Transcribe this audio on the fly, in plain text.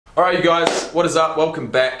Alright you guys, what is up?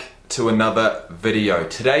 Welcome back to another video.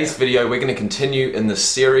 Today's video we're going to continue in this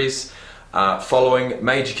series following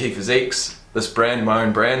Major Key Physiques, this brand, my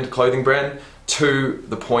own brand, clothing brand, to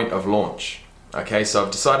the point of launch. Okay, so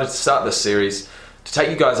I've decided to start this series to take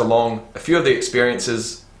you guys along a few of the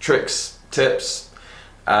experiences, tricks, tips,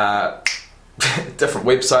 different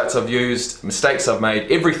websites I've used, mistakes I've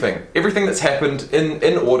made, everything that's happened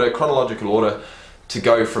in order, chronological order, to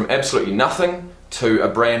go from absolutely nothing to a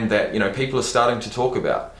brand that, you know, people are starting to talk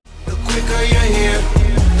about. The quicker you're here,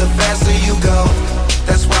 the faster you go.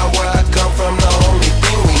 That's why where I come from, the only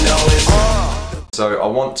thing we know is So I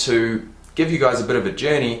want to give you guys a bit of a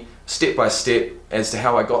journey, step by step, as to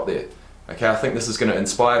how I got there. Okay, I think this is going to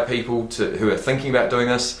inspire people who are thinking about doing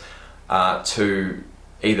this to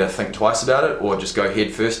either think twice about it or just go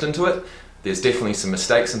head first into it. There's definitely some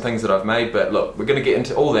mistakes and things that I've made, but look, we're going to get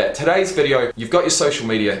into all that. Today's video, you've got your social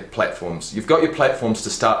media platforms. You've got your platforms to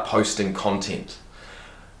start posting content.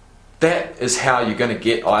 That is how you're going to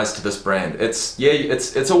get eyes to this brand.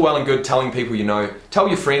 It's all well and good telling people you know, tell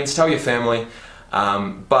your friends, tell your family,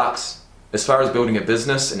 but as far as building a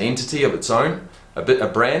business, an entity of its own, a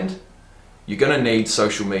brand, you're going to need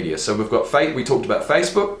social media. So we talked about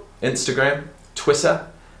Facebook, Instagram, Twitter,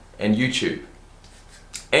 and YouTube.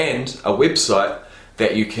 And a website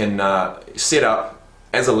that you can set up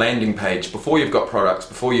as a landing page before you've got products,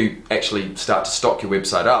 before you actually start to stock your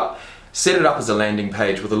website up. Set it up as a landing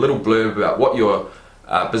page with a little blurb about what your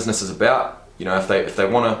business is about. You know,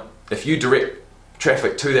 if you direct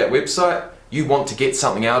traffic to that website, you want to get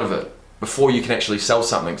something out of it before you can actually sell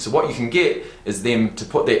something. So what you can get is them to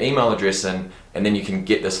put their email address in, and then you can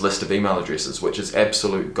get this list of email addresses, which is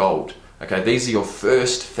absolute gold. Okay, these are your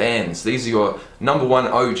first fans. These are your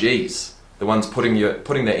 #1 OGs, the ones putting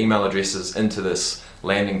their email addresses into this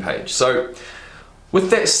landing page. So,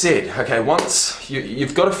 with that said, okay, once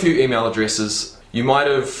you've got a few email addresses, you might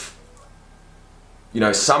have, you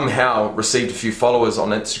know, somehow received a few followers on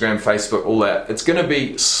Instagram, Facebook, all that. It's going to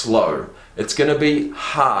be slow. It's going to be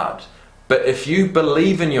hard. But if you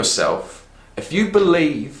believe in yourself, if you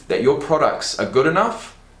believe that your products are good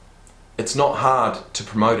enough, it's not hard to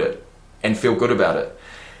promote it and feel good about it.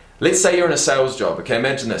 Let's say you're in a sales job, okay,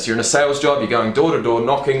 imagine this, you're in a sales job, you're going door to door,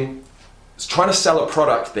 knocking, trying to sell a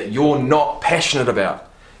product that you're not passionate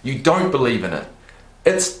about. You don't believe in it.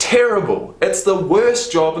 It's terrible. It's the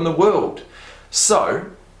worst job in the world. So,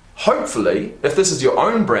 hopefully, if this is your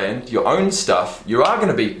own brand, your own stuff, you are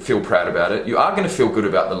going to feel proud about it, you are going to feel good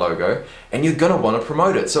about the logo, and you're going to want to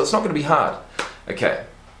promote it. So it's not going to be hard. Okay,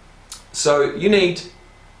 so you need,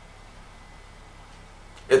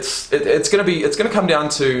 it's going to come down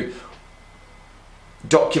to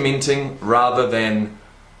documenting rather than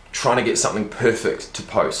trying to get something perfect to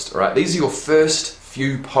post. All right, these are your first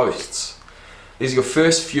few posts. These are your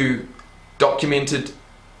first few documented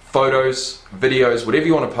photos, videos, whatever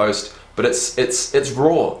you want to post, but it's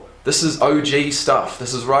raw. This is OG stuff.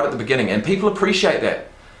 This is right at the beginning, and people appreciate that.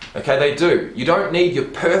 Okay, they do. You don't need your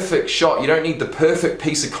perfect shot. You don't need the perfect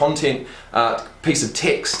piece of content, piece of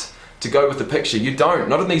text to go with the picture. You don't.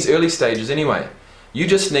 Not in these early stages anyway. You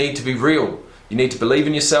just need to be real. You need to believe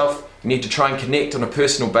in yourself. You need to try and connect on a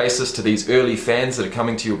personal basis to these early fans that are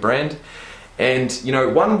coming to your brand. And you know,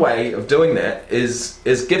 one way of doing that is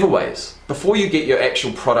giveaways. Before you get your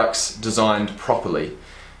actual products designed properly,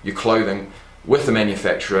 your clothing, with the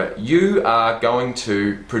manufacturer, you are going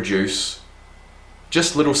to produce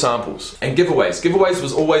just little samples and giveaways. Giveaways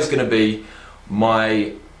was always going to be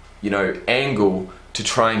my, you know, angle to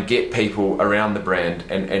try and get people around the brand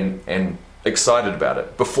and excited about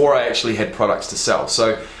it before I actually had products to sell.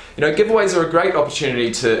 So, you know, giveaways are a great opportunity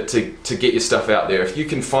to get your stuff out there. If you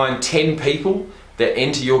can find 10 people that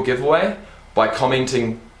enter your giveaway by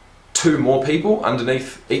commenting 2 more people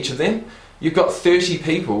underneath each of them, you've got 30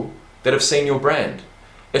 people that have seen your brand.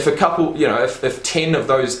 If a couple, you know, if 10 of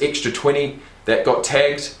those extra 20 that got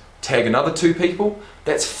tagged tag another 2 people,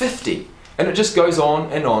 that's 50. And it just goes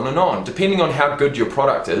on and on and on. Depending on how good your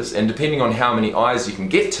product is and depending on how many eyes you can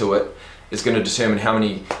get to it is going to determine how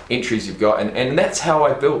many entries you've got. And that's how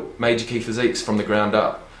I built Major Key Physiques from the ground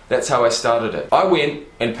up. That's how I started it. I went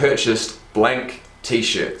and purchased blank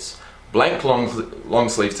t-shirts, blank long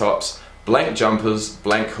sleeve tops, blank jumpers,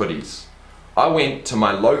 blank hoodies. I went to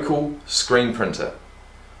my local screen printer.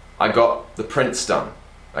 I got the prints done.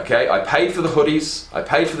 Okay, I paid for the hoodies, I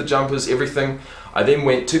paid for the jumpers, everything. I then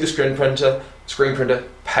went to the screen printer,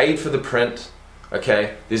 paid for the print.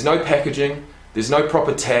 Okay, there's no packaging, there's no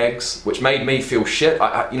proper tags, which made me feel shit.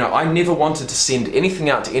 I never wanted to send anything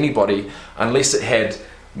out to anybody unless it had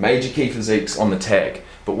Major Key Physiques on the tag.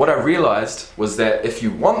 But what I realized was that if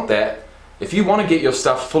you want that, If you want to get your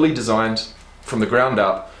stuff fully designed from the ground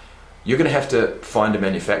up, you're going to have to find a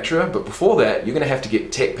manufacturer, but before that, you're going to have to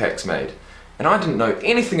get tech packs made. And I didn't know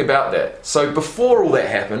anything about that. So before all that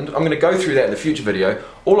happened, I'm going to go through that in the future video.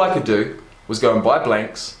 All I could do was go and buy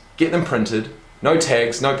blanks, get them printed, no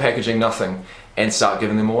tags, no packaging, nothing, and start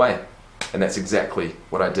giving them away. And that's exactly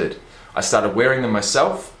what I did. I started wearing them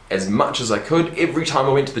myself as much as I could. Every time I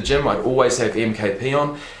went to the gym, I'd always have MKP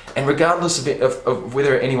on. And regardless of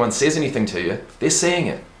whether anyone says anything to you, they're seeing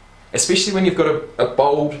it. Especially when you've got a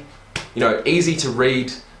bold, easy to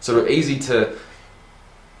read, sort of easy to,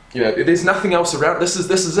 there's nothing else around. This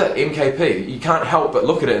is it, MKP. You can't help but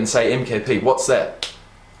look at it and say, MKP, what's that?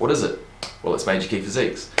 What is it? Well, it's Major Key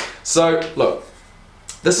Physiques. So, look,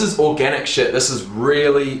 this is organic shit. This is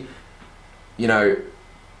really,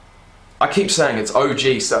 I keep saying it's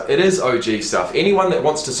OG stuff. It is OG stuff. Anyone that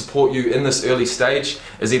wants to support you in this early stage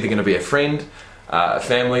is either going to be a friend, a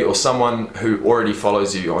family, or someone who already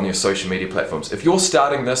follows you on your social media platforms. If you're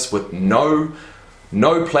starting this with no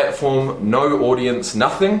platform, no audience,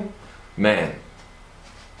 nothing, man,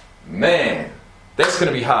 that's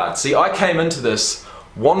going to be hard. See, I came into this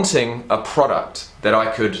wanting a product that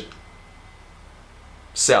I could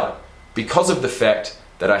sell because of the fact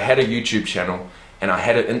that I had a YouTube channel and I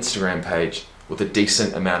had an Instagram page with a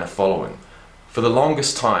decent amount of following. For the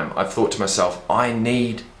longest time, I've thought to myself, I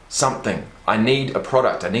need something. I need a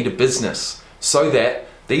product. I need a business so that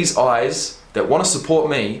these eyes that want to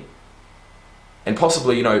support me and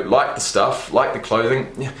possibly, like the stuff, like the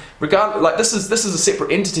clothing, this is a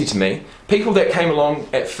separate entity to me. People that came along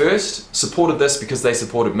at first supported this because they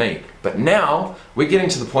supported me. But now we're getting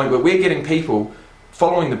to the point where we're getting people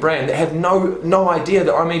following the brand that have no idea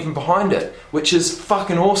that I'm even behind it, which is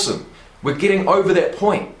fucking awesome. We're getting over that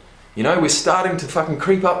point. We're starting to fucking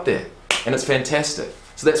creep up there, and it's fantastic.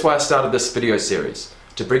 So that's why I started this video series,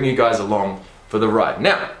 to bring you guys along for the ride.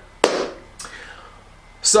 Now,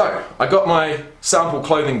 so I got my sample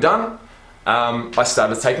clothing done. I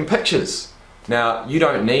started taking pictures. Now, you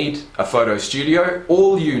don't need a photo studio.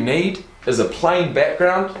 All you need is a plain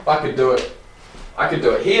background. I could do it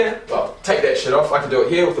here. Well, take that shit off. I can do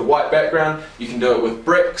it here with the white background. You can do it with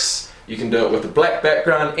bricks. You can do it with a black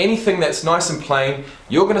background. Anything that's nice and plain.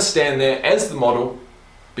 You're going to stand there as the model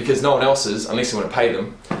because no one else is, unless you want to pay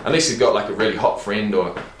them. Unless you've got like a really hot friend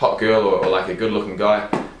or hot girl or like a good looking guy.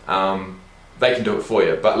 They can do it for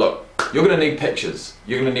you. But look, you're going to need pictures.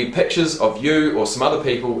 You're going to need pictures of you or some other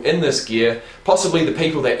people in this gear. Possibly the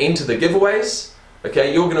people that enter the giveaways.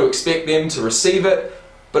 Okay, you're going to expect them to receive it.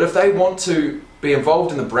 But if they want to be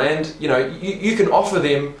involved in the brand, you can offer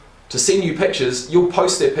them to send you pictures. You'll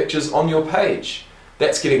post their pictures on your page.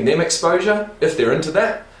 That's getting them exposure if they're into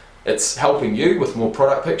that. It's helping you with more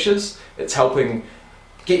product pictures. It's helping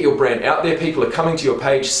get your brand out there. People are coming to your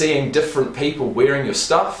page, seeing different people wearing your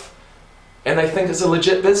stuff, and they think it's a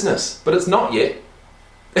legit business, but it's not yet.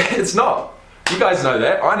 It's not. You guys know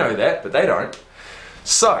that, I know that, but they don't.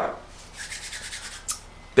 So,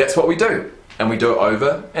 that's what we do. And we do it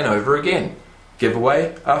over and over again.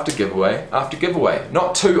 Giveaway after giveaway after giveaway.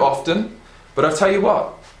 Not too often, but I'll tell you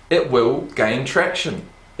what, it will gain traction.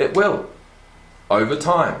 It will. Over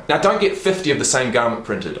time. Now don't get 50 of the same garment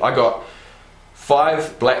printed. I got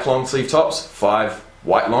 5 black long sleeve tops, 5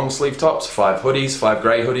 white long sleeve tops, 5 hoodies, 5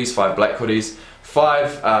 grey hoodies, 5 black hoodies,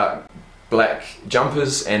 5 black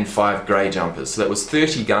jumpers and 5 grey jumpers. So that was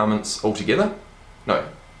 30 garments altogether. No,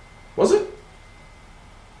 was it?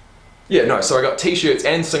 Yeah, no, so I got t-shirts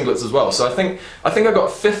and singlets as well. So I think I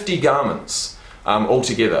got 50 garments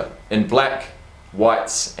altogether in black,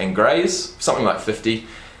 whites and greys, something like 50.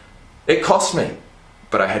 It cost me,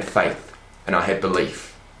 but I had faith and I had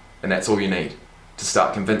belief. And that's all you need to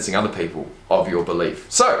start convincing other people of your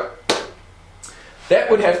belief. So,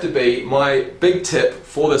 that would have to be my big tip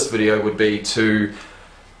for this video would be to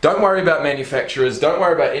don't worry about manufacturers, don't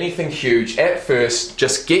worry about anything huge. At first,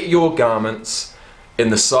 just get your garments in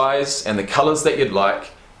the size and the colors that you'd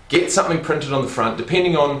like. Get something printed on the front,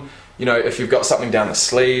 depending on, if you've got something down the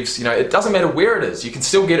sleeves, it doesn't matter where it is, you can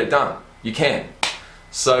still get it done. You can.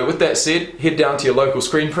 So with that said, head down to your local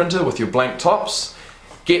screen printer with your blank tops,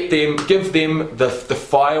 give them the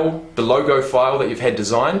file, the logo file that you've had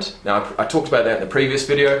designed. Now I talked about that in the previous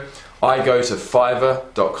video. I go to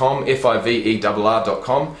fiverr.com,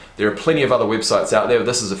 fiverr.com. There are plenty of other websites out there.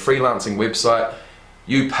 This is a freelancing website.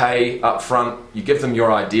 You pay up front, you give them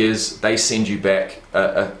your ideas, they send you back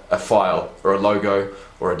a file or a logo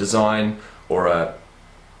or a design or a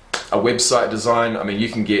website design. I mean, you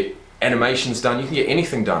can get animations done, you can get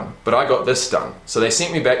anything done, but I got this done. So they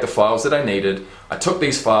sent me back the files that I needed. I took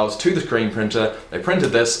these files to the screen printer, they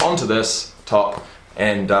printed this onto this top,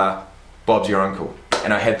 and Bob's your uncle.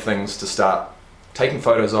 And I had things to start taking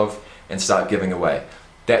photos of and start giving away.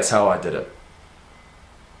 That's how I did it.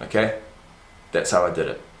 Okay? That's how I did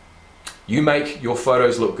it. You make your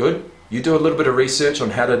photos look good. You do a little bit of research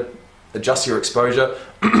on how to adjust your exposure.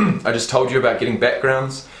 I just told you about getting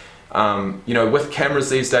backgrounds. You know, with cameras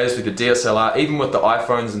these days, with the DSLR, even with the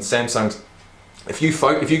iPhones and Samsungs, if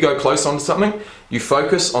you go close onto something, you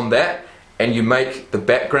focus on that and you make the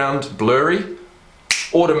background blurry,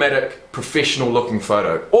 automatic, professional looking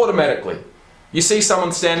photo, automatically. You see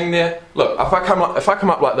someone standing there, look, if I come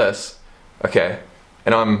up like this, okay,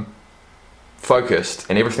 and I'm focused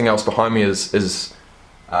and everything else behind me is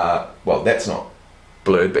well, that's not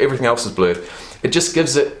blurred, but everything else is blurred. It just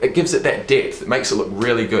gives it that depth. It makes it look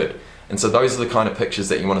really good. And so those are the kind of pictures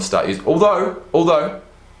that you want to start using. Although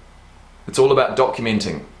it's all about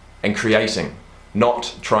documenting and creating,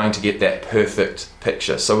 not trying to get that perfect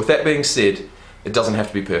picture. So with that being said, it doesn't have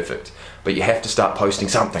to be perfect, but you have to start posting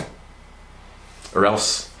something, or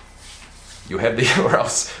else you'll have the, or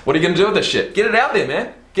else what are you going to do with this shit? Get it out there,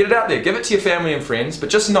 man. Get it out there. Give it to your family and friends, but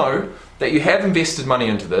just know that you have invested money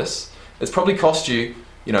into this. It's probably cost you,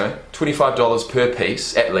 you know, $25 per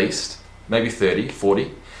piece at least, maybe 30,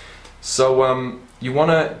 40. So you want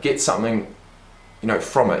to get something, you know,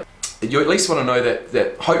 from it. You at least want to know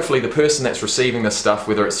that hopefully the person that's receiving this stuff,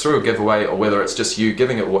 whether it's through a giveaway or whether it's just you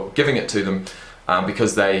giving it to them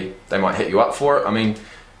because they might hit you up for it. I mean,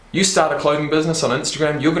 you start a clothing business on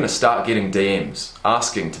Instagram, you're going to start getting DMs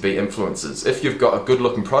asking to be influencers. If you've got a good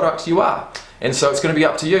looking product, you are. And so it's going to be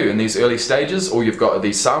up to you in these early stages, or you've got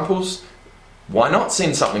these samples. Why not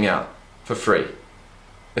send something out for free?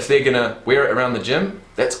 If they're going to wear it around the gym,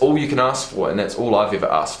 that's all you can ask for, and that's all I've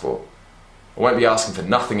ever asked for. I won't be asking for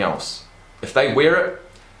nothing else. If they wear it,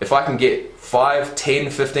 if I can get 5, 10,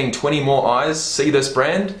 15, 20 more eyes see this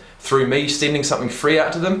brand through me sending something free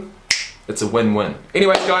out to them, it's a win-win.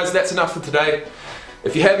 Anyways guys, that's enough for today.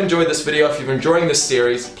 If you have enjoyed this video, if you're enjoying this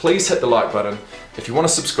series, please hit the like button. If you want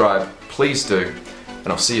to subscribe, please do. And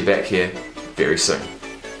I'll see you back here very soon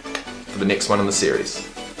for the next one in the series.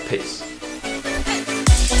 Peace.